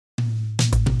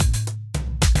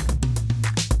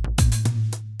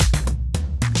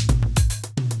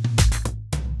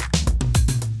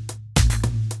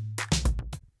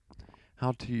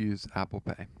How to use Apple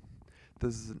Pay.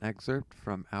 This is an excerpt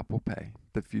from Apple Pay,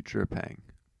 the future of paying.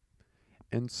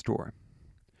 In store.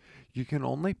 You can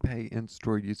only pay in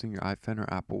store using your iPhone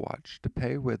or Apple Watch. To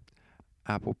pay with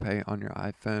Apple Pay on your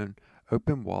iPhone,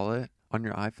 open Wallet. On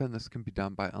your iPhone, this can be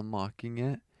done by unlocking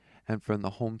it and from the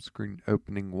home screen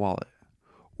opening Wallet.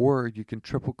 Or you can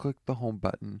triple click the home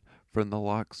button from the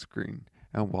lock screen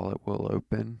and Wallet will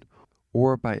open,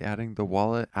 or by adding the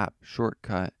Wallet app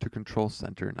shortcut to Control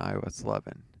Center in iOS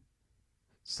 11.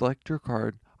 Select your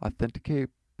card, authenticate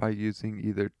by using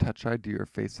either Touch ID or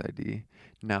Face ID.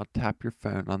 Now tap your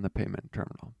phone on the payment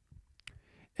terminal.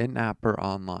 In-app or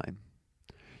online.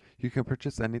 You can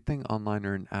purchase anything online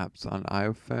or in apps on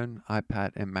iPhone,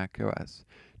 iPad, and macOS.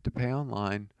 To pay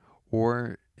online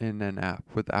or in an app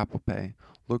with Apple Pay,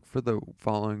 look for the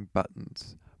following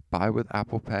buttons: Buy with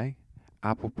Apple Pay,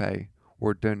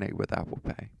 or Donate with Apple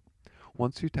Pay.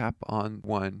 Once you tap on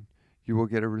one, you will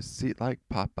get a receipt-like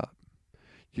pop-up.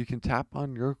 You can tap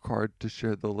on your card to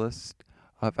show the list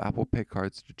of Apple Pay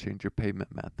cards to change your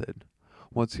payment method.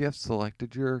 Once you have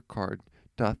selected your card,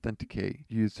 to authenticate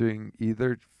using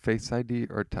either Face ID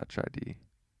or Touch ID.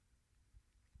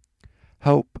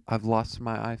 Help, I've lost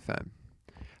my iPhone.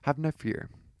 Have no fear.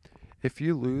 If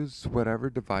you lose whatever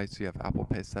device you have Apple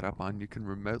Pay set up on, you can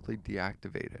remotely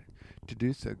deactivate it. To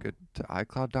do so, go to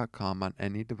iCloud.com on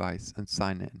any device and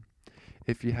sign in.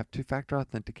 If you have two-factor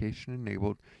authentication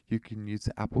enabled, you can use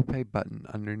the Apple Pay button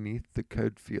underneath the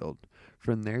code field.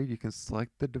 From there, you can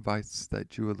select the device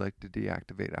that you would like to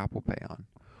deactivate Apple Pay on.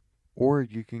 Or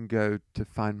you can go to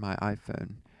Find My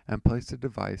iPhone and place a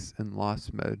device in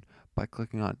lost mode by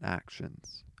clicking on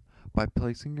Actions. By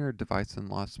placing your device in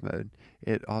lost mode,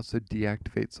 it also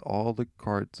deactivates all the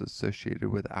cards associated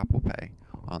with Apple Pay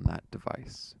on that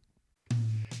device.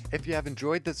 If you have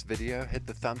enjoyed this video, hit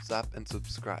the thumbs up and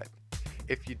subscribe.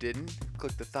 If you didn't,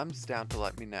 click the thumbs down to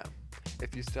let me know.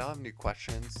 If you still have any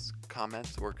questions,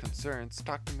 comments, or concerns,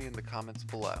 talk to me in the comments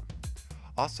below.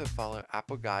 Also follow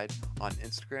Apple Guide on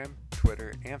Instagram,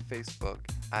 Twitter, and Facebook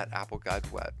at Apple Guide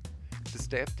Web to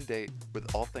stay up to date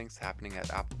with all things happening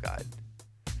at Apple Guide.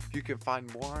 You can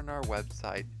find more on our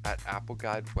website at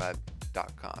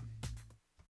appleguideweb.com.